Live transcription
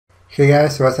Hey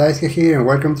guys, Daisuke here and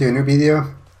welcome to a new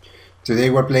video. Today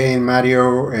we're playing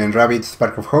Mario and Rabbids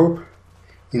Spark of Hope.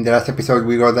 In the last episode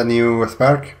we got a new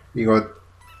spark. We got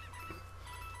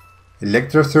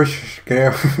Electro Surge,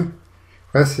 creo.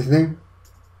 What's his name?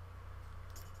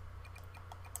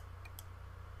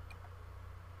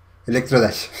 Electro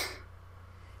Dash.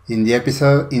 In this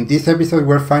episode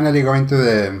we're finally going to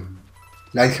the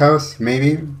lighthouse,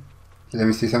 maybe. Let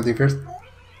me see something first.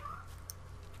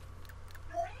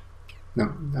 No,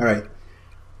 alright.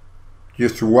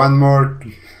 Just one more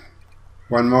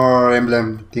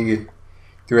emblem thingy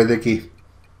to get the key.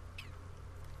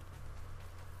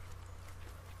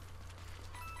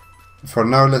 For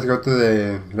now, let's go to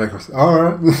the lighthouse.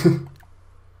 Or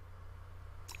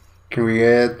can we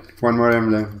get one more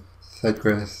emblem? Side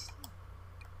quest.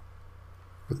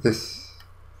 What's this?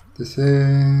 This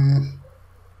is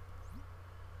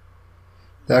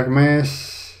Dark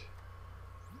Mesh.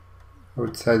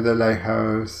 Outside the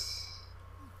lighthouse.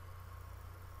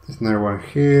 There's another one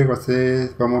here. What's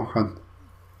this? Vamos hunt.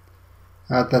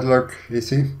 Ah, that look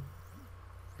easy.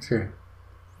 What's here?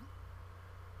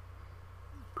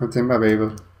 Content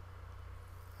available.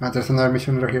 Ah, there's another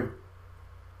mission over here.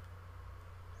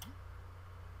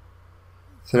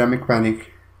 Ceramic Panic.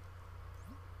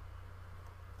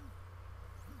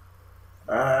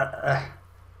 Alright,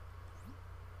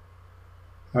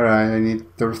 I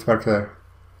need double spark there.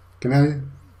 Can I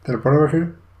teleport over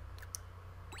here?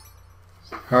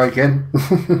 Oh, I can.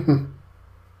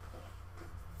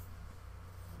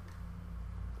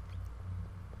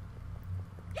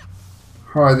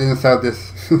 Oh, I didn't start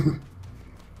this.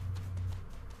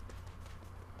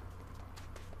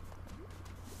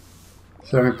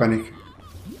 Ceramic Panic.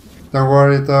 Don't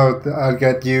worry, Toad, I'll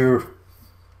get you.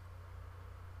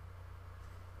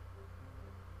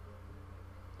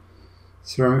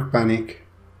 Ceramic Panic.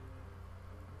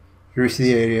 Reach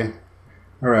the area.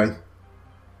 Alright.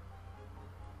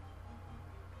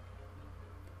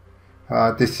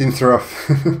 This seems rough.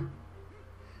 To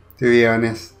be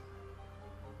honest.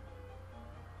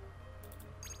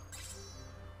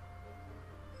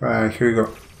 Alright, here we go.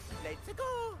 Let's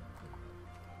go.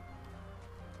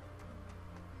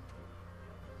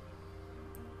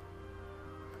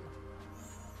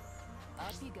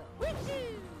 Up you go.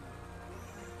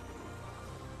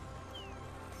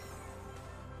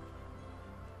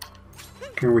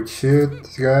 Can we shoot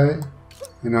this guy?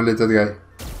 And only that guy.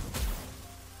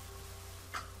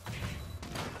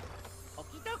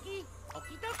 Okie dokie.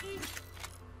 Okie dokie.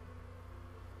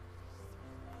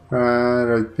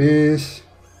 Right piece.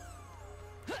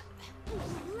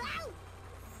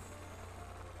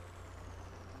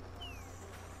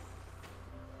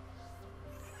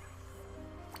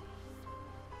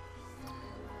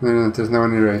 No, there's no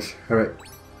one in range. Alright.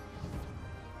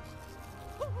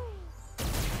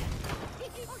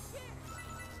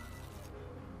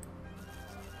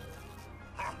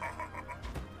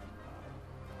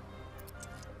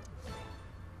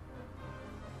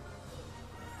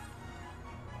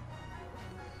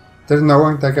 There's no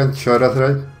one that can shoot us,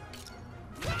 right?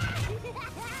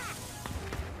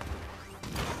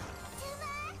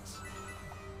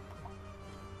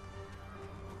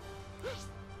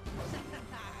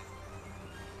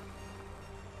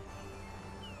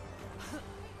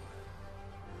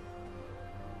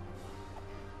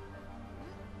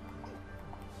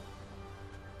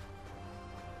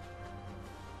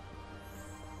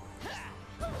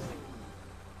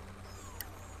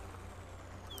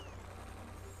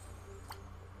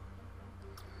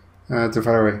 Too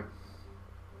far away.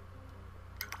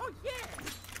 Oh yeah.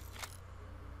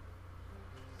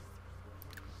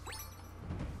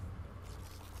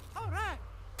 All right.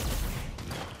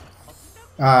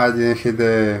 Ah, I didn't hit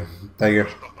the tiger.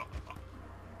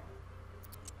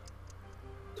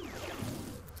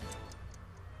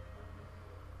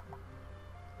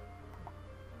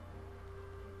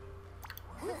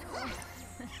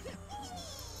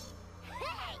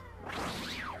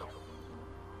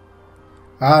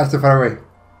 Ah, it's too far away.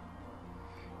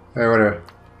 Whatever.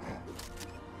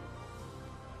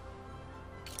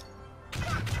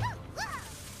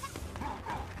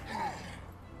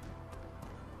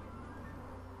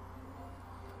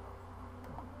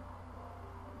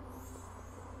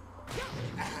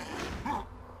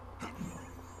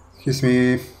 Excuse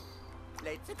me.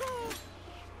 Let's go.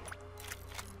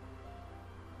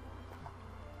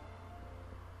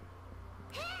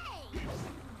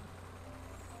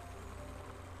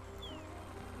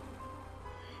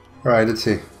 Alright, let's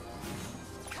see.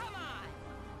 Come on.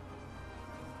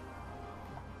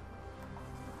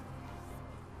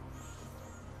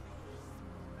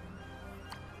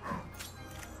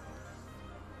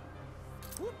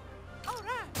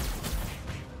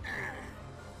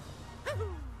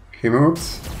 He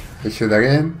moves. I shoot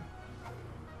again.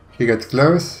 He gets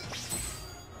close.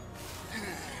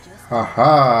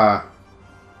 Haha!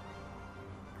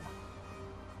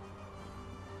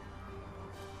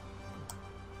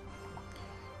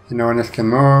 No one else can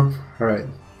move. Alright.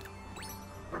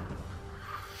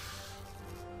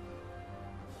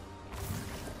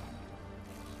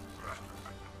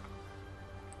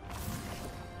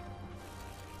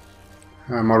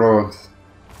 More bombs.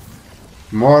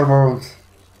 More bombs.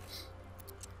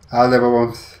 All the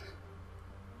bombs.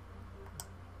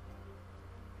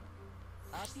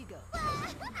 Up you go.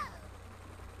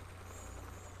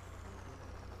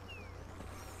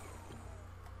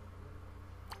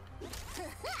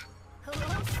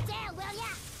 Hold still, will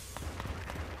ya?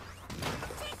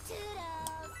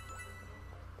 Toodles.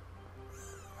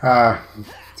 Ah,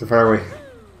 too far away.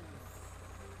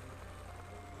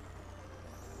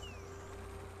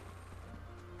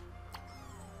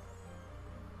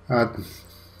 Out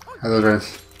of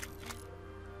range.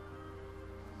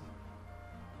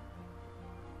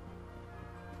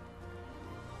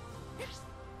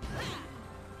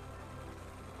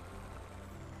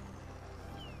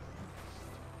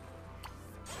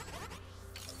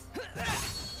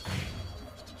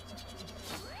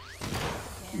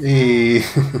 Eee.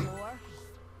 More.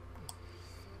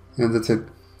 And that's it.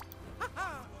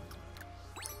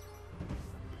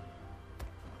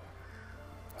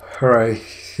 Alright,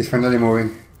 he's finally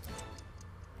moving.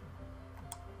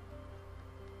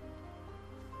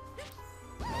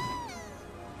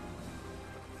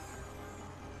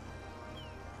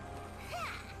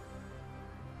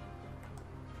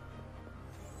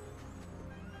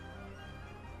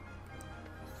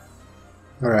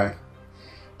 Alright,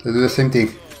 let's do the same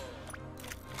thing.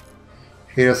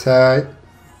 Hero side.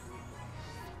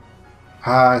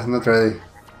 Ah, it's not ready.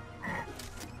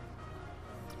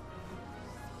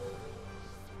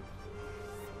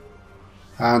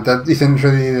 And that isn't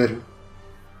ready either.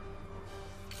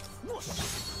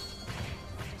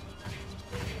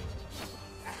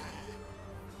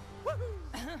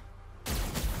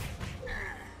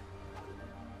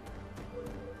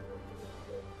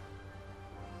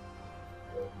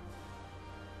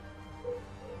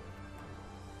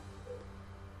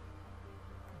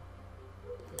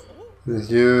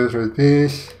 Let's use red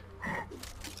fish.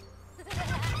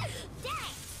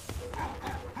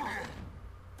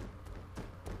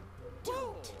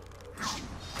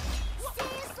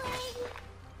 Seriously?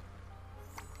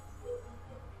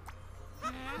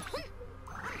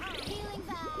 Healing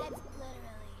vibes,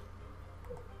 literally.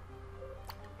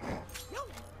 Yo.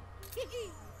 Hee-hee.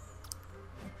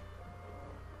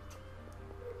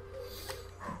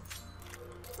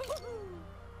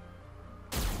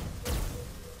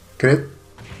 Crit?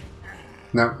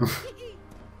 No.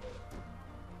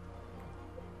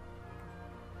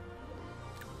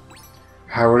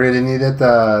 I really needed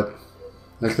that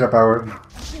extra power.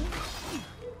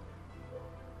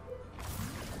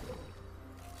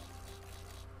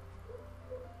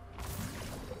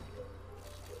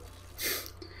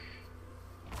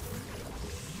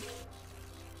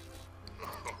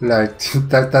 Like,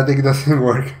 that tactic doesn't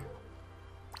work.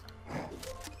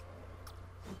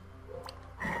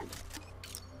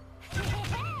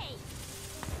 Hey!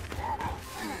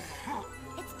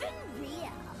 It's been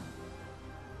real.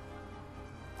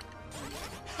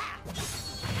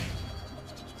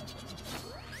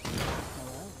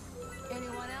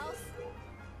 Anyone else?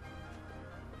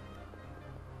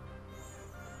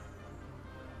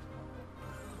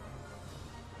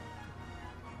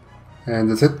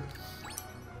 And that's it.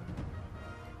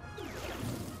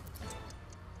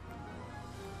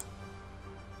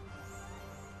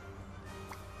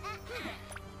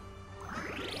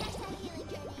 That's a healing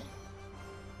journey.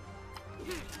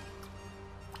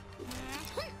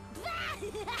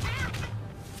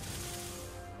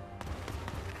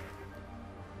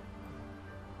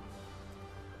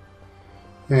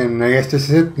 And I guess this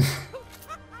is it.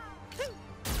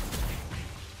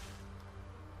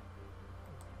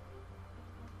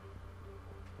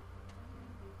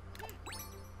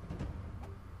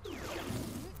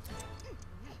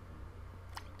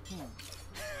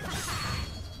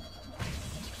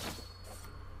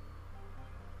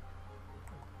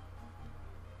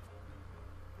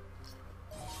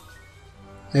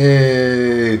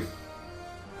 Hey.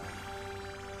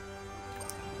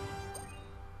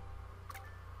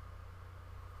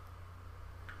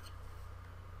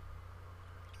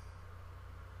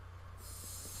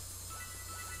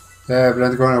 Yeah,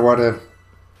 let's go in the water.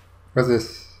 What's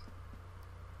this?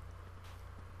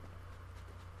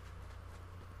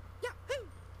 Yahoo!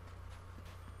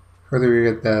 How do we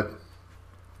get that?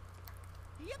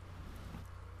 Yep.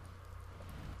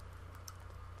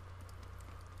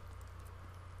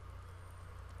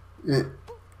 Eh.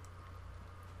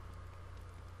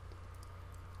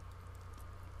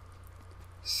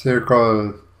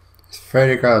 Circle.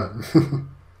 Spherical.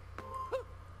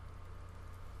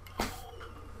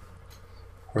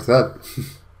 What's that?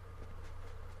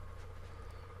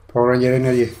 Power Ranger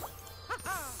Energy.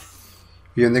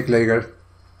 Beyond the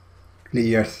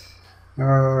clears.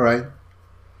 Alright.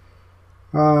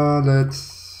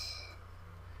 Let's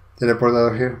teleport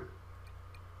out of here.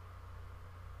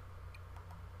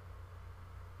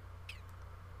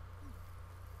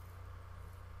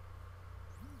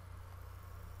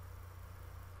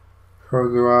 How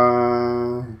do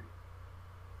I...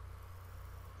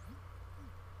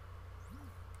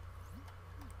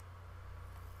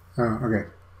 Oh, okay.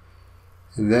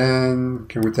 And then,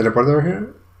 can we teleport over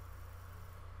here?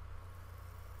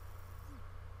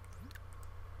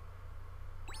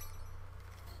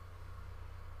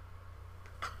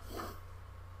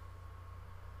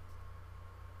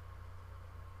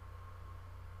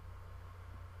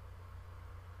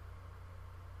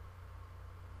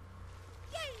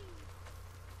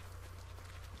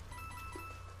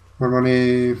 More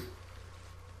money.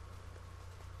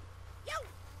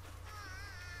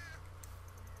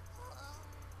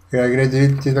 Yeah, I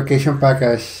graduated this vacation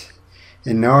package.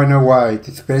 And now I know why.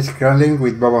 This place is crawling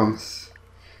with bombs.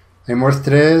 I'm more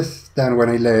stressed than when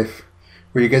I left.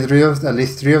 Will you get rid of at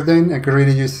least 3 of them? I could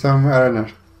really use some armor.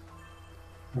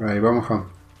 Alright, vamos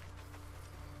home.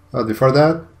 Oh, before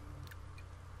that,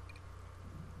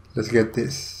 let's get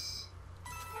this.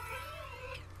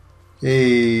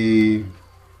 Hey.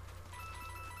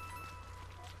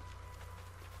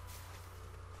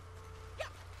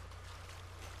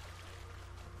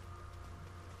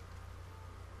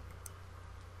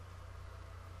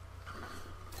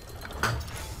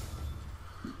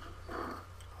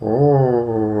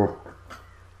 Oh.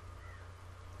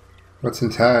 What's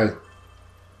inside?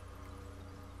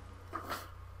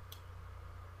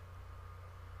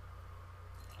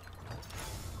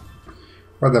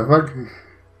 What the fuck?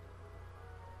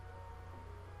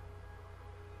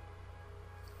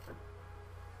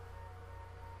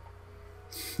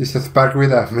 This is Spark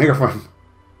with a megaphone.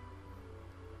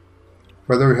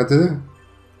 What do we have to do?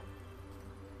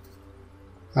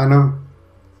 Ah, no.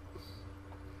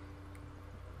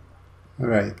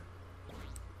 Alright.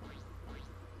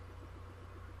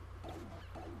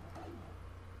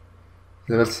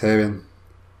 Level 7.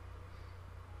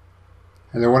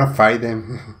 I don't want to fight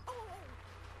them.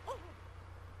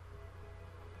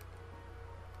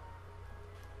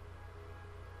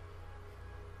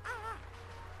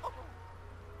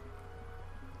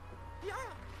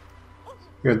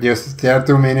 There are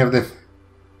too many of them.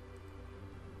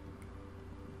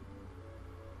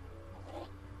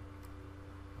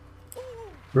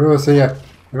 Bro, so yeah.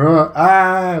 Bro,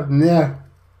 yeah.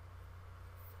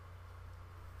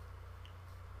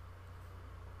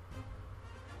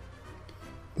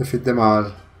 Defeat them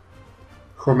all.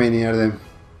 How many are them?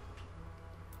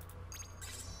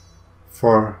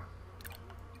 4.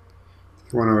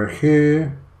 One over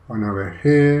here, one over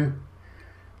here,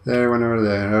 there, one over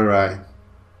there. Alright.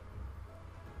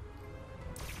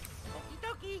 Okie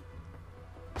dokie.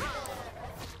 All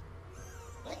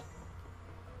right.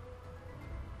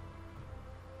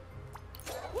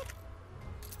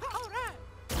 Oh yeah.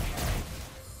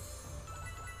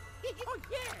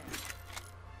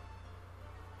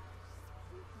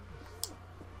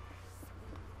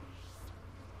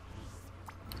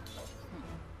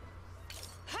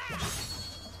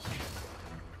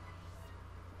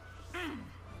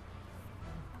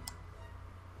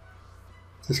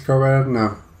 Discover?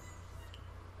 No.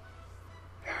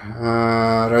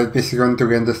 Rabbids is going to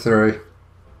get destroyed.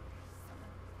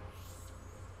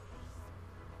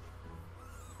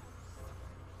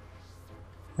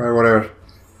 Well, whatever.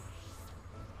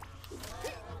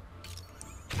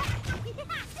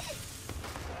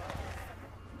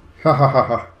 Ha ha ha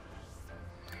ha.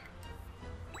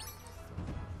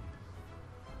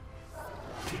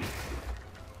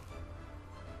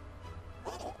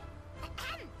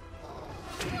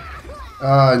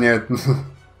 А, нет.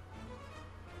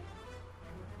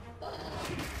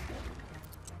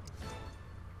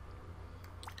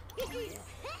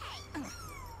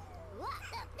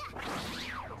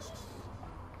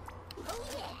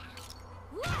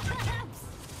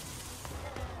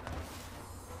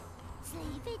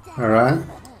 All right.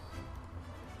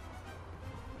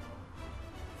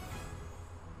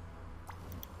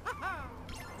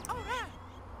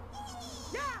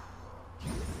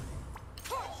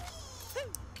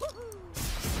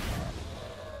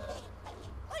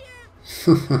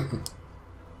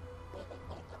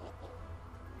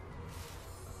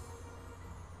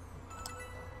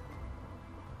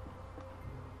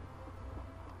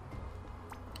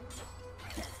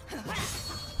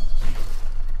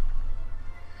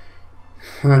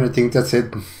 And I think that's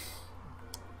it.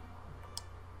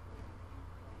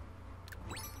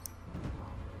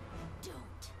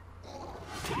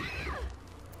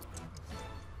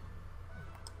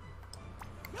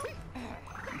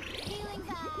 Healing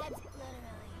vibes, literally.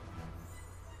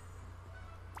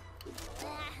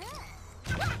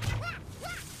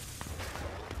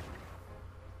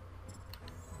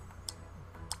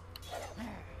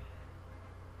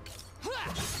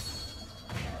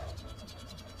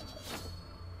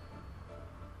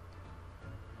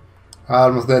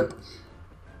 Almost dead.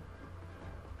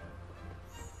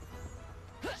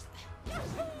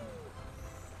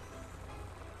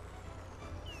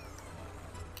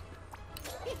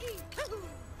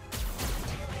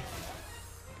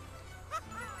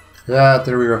 Yeah,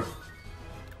 there we go.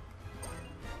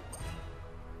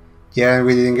 Yeah,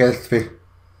 we didn't get XP.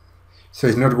 So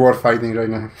it's not worth fighting right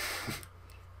now.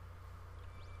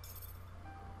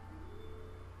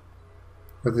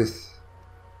 What's this?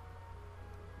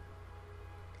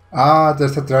 Ah,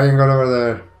 there's a triangle over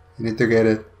there. You need to get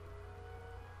it.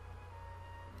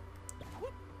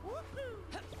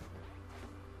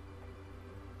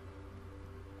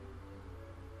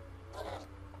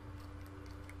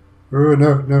 Oh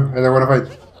no, no, I don't wanna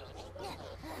fight.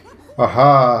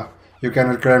 Aha! You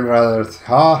cannot climb ladders.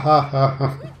 Ha ha ha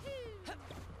ha.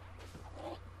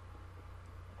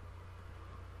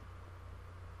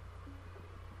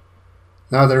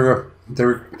 Now there we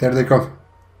go. There they come.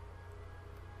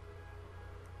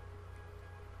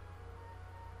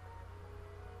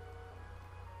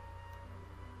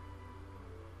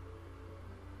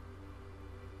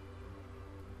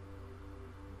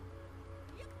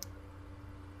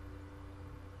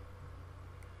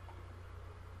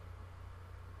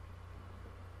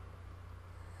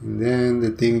 And then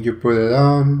the thing you put it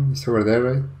on is over there,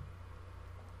 right?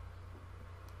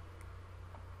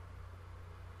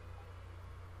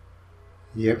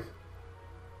 Yep.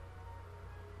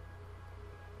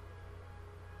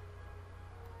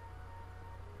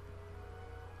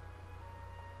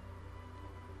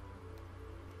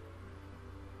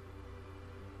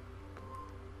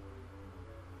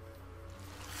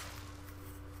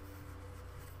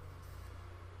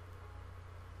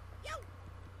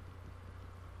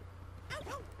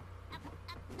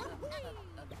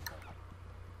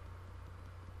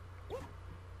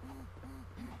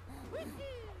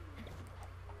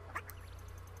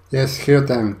 Yes, hero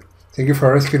time. Thank you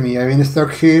for rescuing me. I've been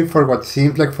stuck here for what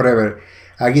seems like forever.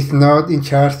 Agi's not in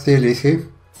charge still, is he?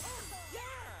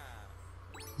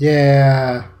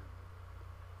 Yeah.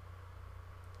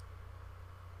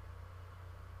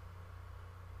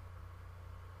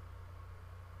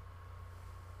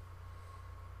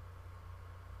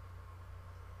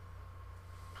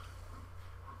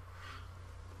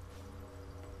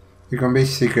 Become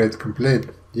base secret complete.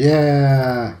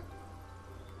 Yeah.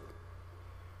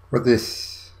 What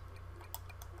this?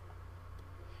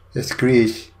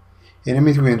 Screech.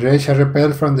 Enemies with rage are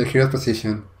repelled from the hero's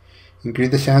position.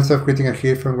 Increase the chance of critical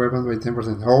hit from weapons by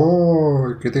 10%.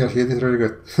 Oh, critical hit is really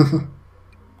good.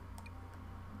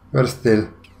 But still.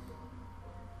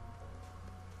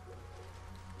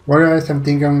 Well guys, I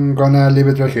think I'm gonna leave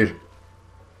it right here.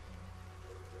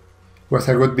 Was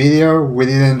a good video. We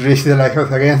didn't reach the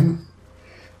lighthouse again.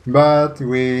 But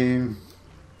we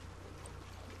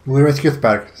rescued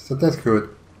Spark, so that's good.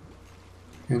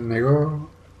 And I go.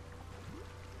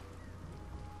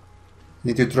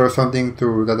 Need to throw something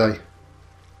to that eye.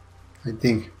 I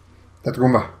think. That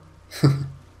Goomba.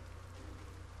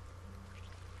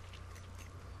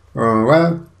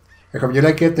 Well, I hope you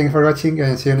like it. Thanks for watching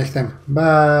and see you next time.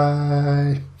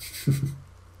 Bye.